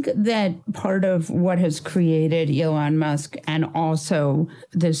think that part of what has created Elon Musk and also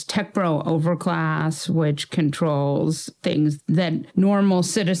this tech bro overclass, which controls things that normal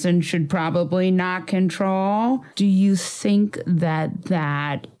citizens should probably not control, do you think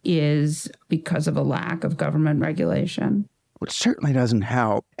that is because of a lack of government regulation? Which certainly doesn't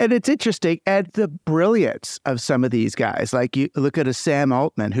help. And it's interesting at the brilliance of some of these guys. Like you look at a Sam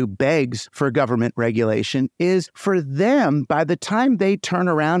Altman who begs for government regulation, is for them, by the time they turn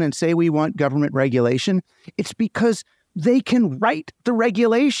around and say we want government regulation, it's because they can write the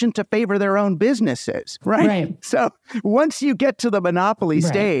regulation to favor their own businesses, right? So once you get to the monopoly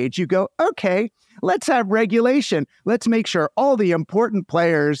stage, you go, okay, let's have regulation. Let's make sure all the important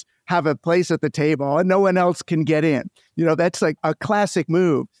players have a place at the table and no one else can get in. That's like a classic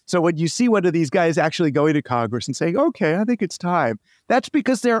move. So when you see one of these guys actually going to Congress and saying, okay, I think it's time, that's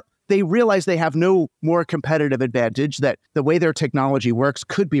because they realize they have no more competitive advantage, that the way their technology works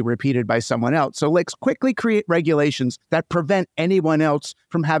could be repeated by someone else. So let's quickly create regulations that prevent anyone else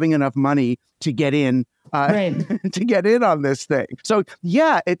from having enough money to get in, to get in on this thing. So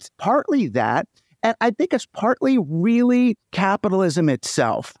yeah, it's partly that. And I think it's partly really capitalism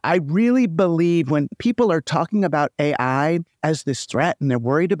itself. I really believe when people are talking about AI as this threat and they're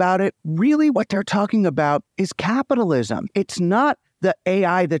worried about it, really what they're talking about is capitalism. It's not the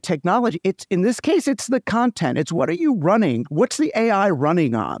AI, the technology. It's, in this case, it's the content. It's what are you running? What's the AI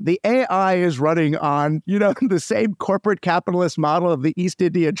running on? The AI is running on, the same corporate capitalist model of the East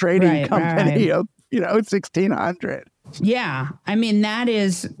India Trading Company of, 1600. Yeah. I mean, that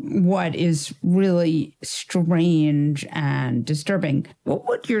is what is really strange and disturbing. What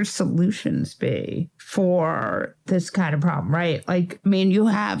would your solutions be for this kind of problem, right? Like, I mean, you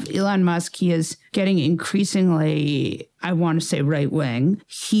have Elon Musk. He is getting increasingly, I want to say, right wing.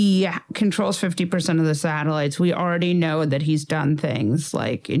 He controls 50% of the satellites. We already know that he's done things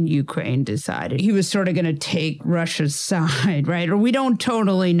like in Ukraine decided he was sort of going to take Russia's side, right? Or we don't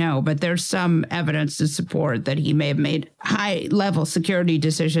totally know, but there's some evidence to support that he may have made high-level security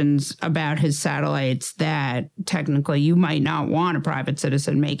decisions about his satellites that technically you might not want a private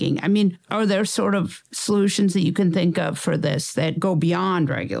citizen making. I mean, are there sort of solutions that you can think of for this that go beyond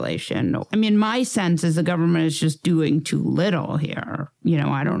regulation? I mean, my sense is the government is just doing too little here. You know,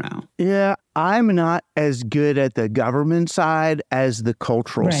 I don't know. Yeah, I'm not as good at the government side as the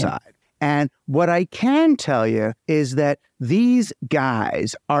cultural side. And what I can tell you is that these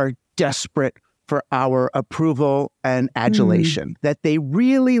guys are desperate for our approval and adulation, that they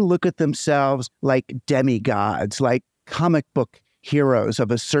really look at themselves like demigods, like comic book heroes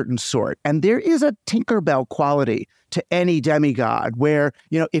of a certain sort. And there is a Tinkerbell quality to any demigod where,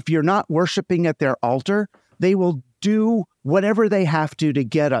 you know, if you're not worshiping at their altar, they will do whatever they have to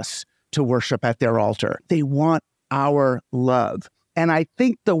get us to worship at their altar. They want our love. And I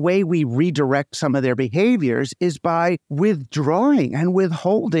think the way we redirect some of their behaviors is by withdrawing and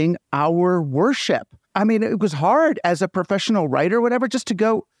withholding our worship. I mean, it was hard as a professional writer, whatever, just to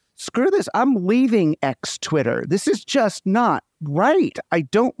go, screw this. I'm leaving X Twitter. This is just not right. I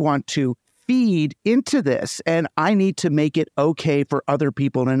don't want to feed into this, and I need to make it okay for other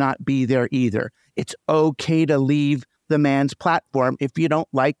people to not be there either. It's okay to leave the man's platform if you don't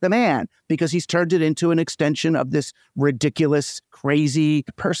like the man, because he's turned it into an extension of this ridiculous, crazy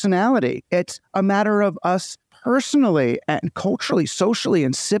personality. It's a matter of us personally and culturally, socially,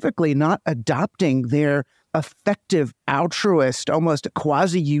 and civically not adopting their effective, altruist, almost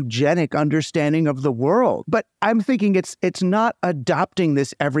quasi-eugenic understanding of the world. But I'm thinking it's not adopting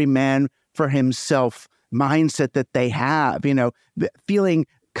this every man for himself mindset that they have, you know, feeling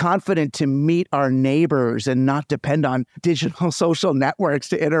confident to meet our neighbors and not depend on digital social networks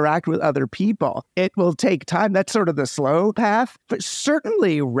to interact with other people. It will take time. That's sort of the slow path, but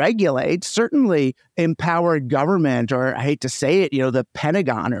certainly regulate, certainly empower government, or I hate to say it, you know, the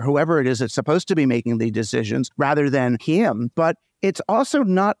Pentagon or whoever it is that's supposed to be making the decisions rather than him. But it's also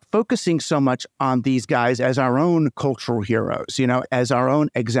not focusing so much on these guys as our own cultural heroes, you know, as our own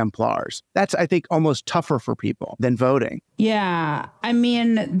exemplars. That's, I think, almost tougher for people than voting. Yeah, I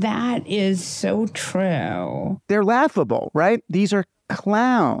mean, that is so true. They're laughable, right? These are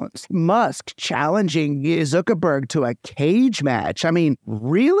clowns. Musk challenging Zuckerberg to a cage match. I mean,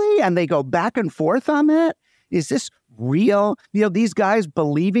 really? And they go back and forth on that? Is this real? You know, these guys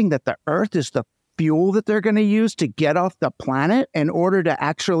believing that the Earth is the fuel that they're going to use to get off the planet in order to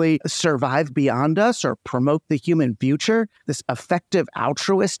actually survive beyond us or promote the human future. This effective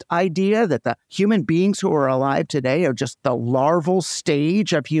altruist idea that the human beings who are alive today are just the larval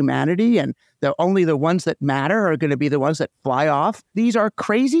stage of humanity and only the ones that matter are going to be the ones that fly off. These are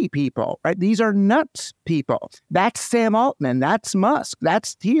crazy people, right? These are nuts people. That's Sam Altman. That's Musk.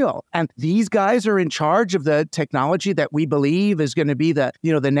 That's Thiel. And these guys are in charge of the technology that we believe is going to be the,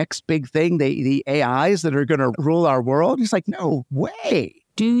 you know, the next big thing, the AIs that are going to rule our world. It's like, no way.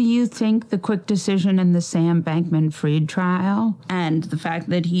 Do you think the quick decision in the Sam Bankman-Fried trial and the fact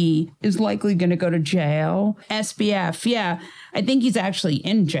that he is likely going to go to jail, SBF, yeah, I think he's actually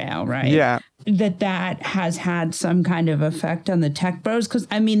in jail, right? Yeah. That has had some kind of effect on the tech bros? Because,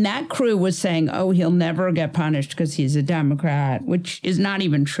 I mean, that crew was saying, oh, he'll never get punished because he's a Democrat, which is not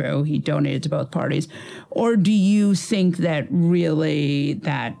even true. He donated to both parties. Or do you think that really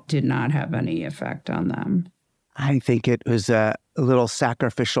that did not have any effect on them? I think it was a little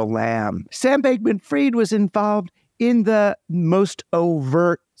sacrificial lamb. Sam Bankman-Fried was involved in the most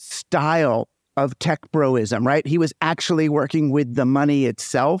overt style of tech broism, right? He was actually working with the money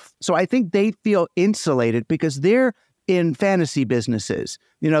itself. So I think they feel insulated because they're in fantasy businesses,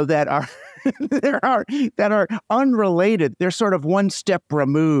 you know, that are that are unrelated. They're sort of one step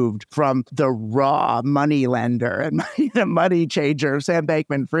removed from the raw money lender and the money changer of Sam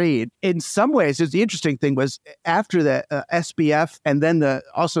Bankman-Fried. In some ways, the interesting thing was after the SBF and then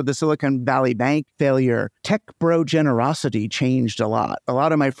also the Silicon Valley Bank failure, tech bro generosity changed a lot. A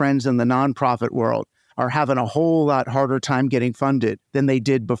lot of my friends in the nonprofit world are having a whole lot harder time getting funded than they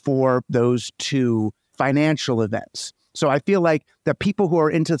did before those two financial events. So I feel like the people who are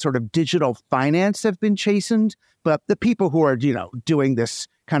into sort of digital finance have been chastened, but the people who are, you know, doing this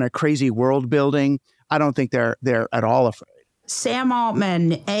kind of crazy world building, I don't think they're at all afraid. Sam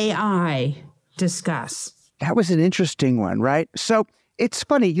Altman, AI, discuss. That was an interesting one, right? So it's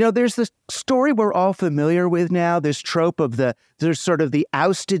funny, there's this story we're all familiar with now, this trope of there's sort of the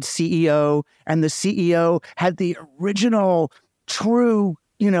ousted CEO, and the CEO had the original true,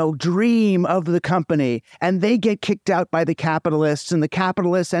 dream of the company, and they get kicked out by the capitalists, and the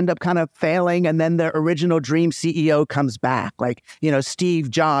capitalists end up kind of failing, and then the original dream CEO comes back. Like,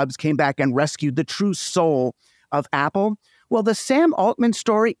 Steve Jobs came back and rescued the true soul of Apple. Well, the Sam Altman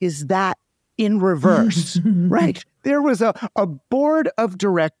story is that in reverse, right? There was a board of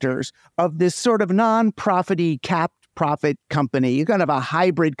directors of this sort of non-profit-y capped profit company, kind of a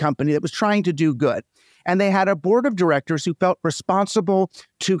hybrid company that was trying to do good. And they had a board of directors who felt responsible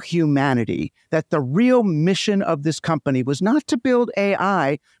to humanity, that the real mission of this company was not to build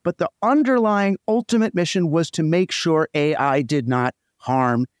AI, but the underlying ultimate mission was to make sure AI did not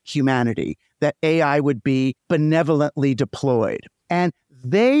harm humanity, that AI would be benevolently deployed. And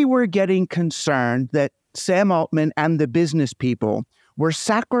they were getting concerned that Sam Altman and the business people were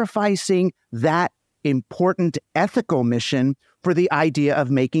sacrificing that important ethical mission for the idea of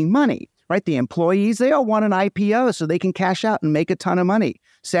making money, right? The employees, they all want an IPO so they can cash out and make a ton of money.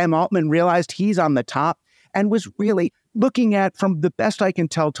 Sam Altman realized he's on the top and was really looking at, from the best I can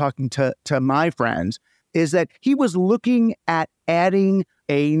tell talking to my friends, is that he was looking at adding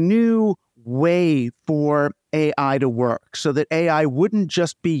a new way for AI to work so that AI wouldn't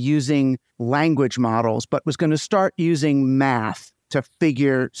just be using language models, but was going to start using math to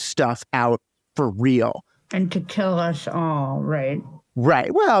figure stuff out for real. And to kill us all, right?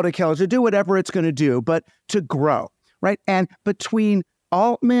 Right. Well, to kill us, to do whatever it's going to do, but to grow, right? And between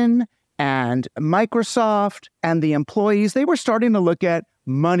Altman and Microsoft and the employees, they were starting to look at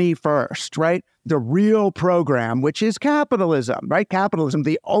money first, right? The real program, which is capitalism, right? Capitalism,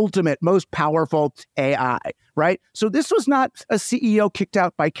 the ultimate, most powerful AI, right? So this was not a CEO kicked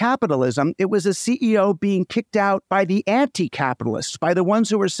out by capitalism. It was a CEO being kicked out by the anti-capitalists, by the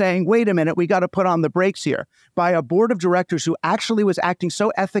ones who were saying, wait a minute, we got to put on the brakes here, by a board of directors who actually was acting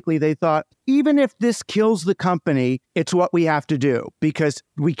so ethically, they thought, even if this kills the company, it's what we have to do because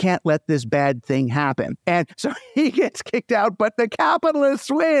we can't let this bad thing happen. And so he gets kicked out, but the capitalists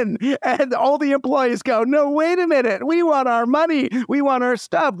win. And all the employees go, no, wait a minute. We want our money. We want our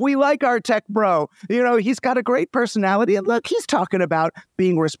stuff. We like our tech bro. He's got a great personality. And look, he's talking about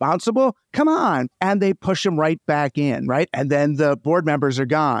being responsible. Come on. And they push him right back in, right? And then the board members are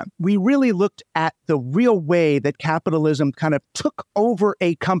gone. We really looked at the real way that capitalism kind of took over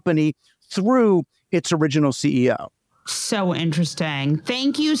a company through its original CEO. So interesting.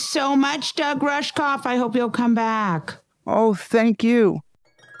 Thank you so much, Doug Rushkoff. I hope you'll come back. Oh, thank you.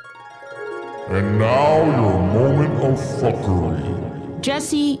 And now your moment of fuckery.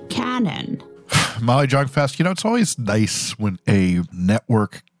 Jesse Cannon. Molly Jong-Fast, it's always nice when a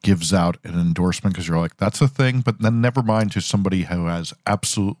network gives out an endorsement because you're like, that's a thing, but then never mind to somebody who has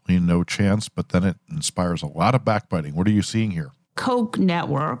absolutely no chance, but then it inspires a lot of backbiting. What are you seeing here? Coke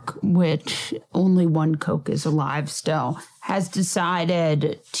Network, which only one Coke is alive still, has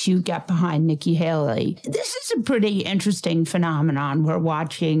decided to get behind Nikki Haley. This is a pretty interesting phenomenon we're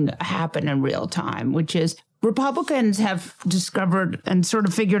watching happen in real time, which is Republicans have discovered and sort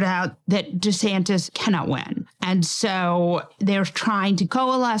of figured out that DeSantis cannot win. And so they're trying to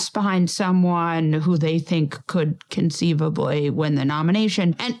coalesce behind someone who they think could conceivably win the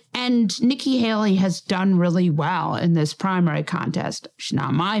nomination. And Nikki Haley has done really well in this primary contest. She's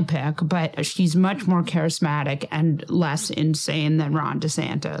not my pick, but she's much more charismatic and less insane than Ron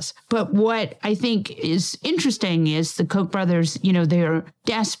DeSantis. But what I think is interesting is the Koch brothers, they're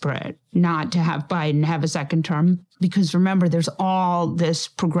desperate not to have Biden have a second term because remember, there's all this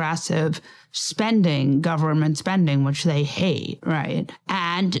progressive spending, government spending, which they hate, right?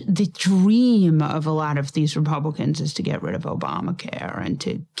 And the dream of a lot of these Republicans is to get rid of Obamacare and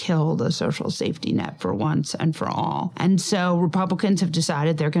to kill the social safety net for once and for all. And so Republicans have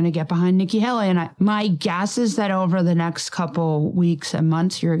decided they're going to get behind Nikki Haley. And my guess is that over the next couple weeks and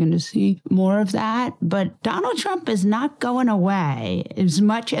months, you're going to see more of that. But Donald Trump is not going away. As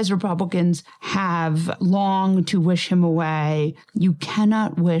much as Republicans have longed to wish him away, you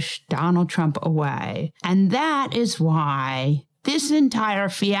cannot wish Donald Trump away. And that is why this entire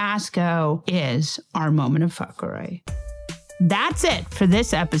fiasco is our moment of fuckery. That's it for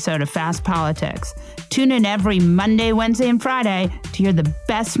this episode of Fast Politics. Tune in every Monday, Wednesday, and Friday to hear the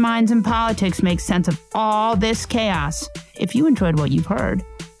best minds in politics make sense of all this chaos. If you enjoyed what you've heard,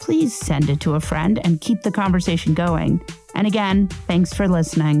 please send it to a friend and keep the conversation going. And again, thanks for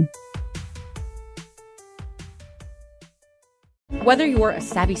listening. Whether you're a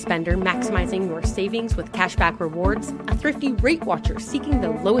savvy spender maximizing your savings with cashback rewards, a thrifty rate watcher seeking the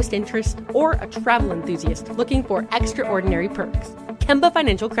lowest interest, or a travel enthusiast looking for extraordinary perks, Kemba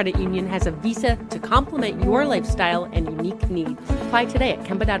Financial Credit Union has a visa to complement your lifestyle and unique needs. Apply today at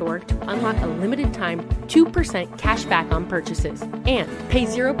Kemba.org to unlock a limited time 2% cash back on purchases and pay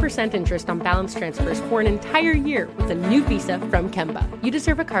 0% interest on balance transfers for an entire year with a new visa from Kemba. You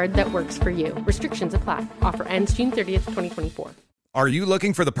deserve a card that works for you. Restrictions apply. Offer ends June 30th, 2024. Are you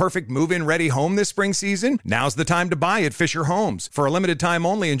looking for the perfect move-in ready home this spring season? Now's the time to buy at Fisher Homes. For a limited time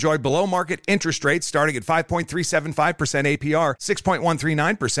only, enjoy below-market interest rates starting at 5.375% APR,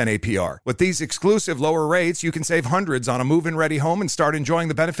 6.139% APR. With these exclusive lower rates, you can save hundreds on a move-in ready home and start enjoying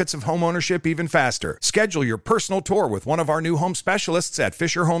the benefits of home ownership even faster. Schedule your personal tour with one of our new home specialists at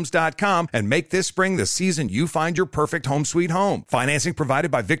FisherHomes.com and make this spring the season you find your perfect home sweet home. Financing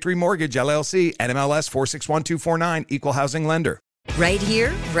provided by Victory Mortgage, LLC, NMLS 461249, Equal Housing Lender. Right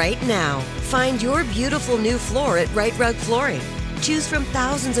here, right now. Find your beautiful new floor at Right Rug Flooring. Choose from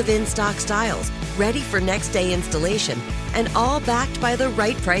thousands of in-stock styles, ready for next day installation, and all backed by the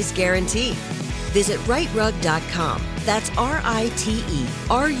right price guarantee. Visit rightrug.com. That's RITERUG.com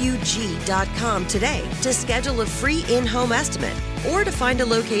today to schedule a free in-home estimate or to find a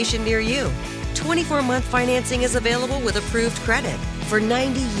location near you. 24-month financing is available with approved credit. For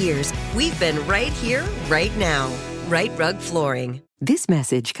 90 years, we've been right here, right now. Right Rug Flooring. This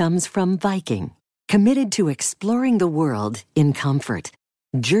message comes from Viking, committed to exploring the world in comfort.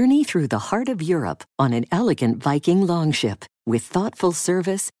 Journey through the heart of Europe on an elegant Viking longship with thoughtful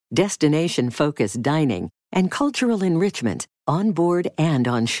service, destination-focused dining, and cultural enrichment on board and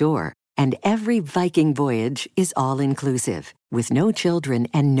on shore. And every Viking voyage is all-inclusive, with no children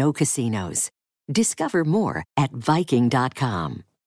and no casinos. Discover more at Viking.com.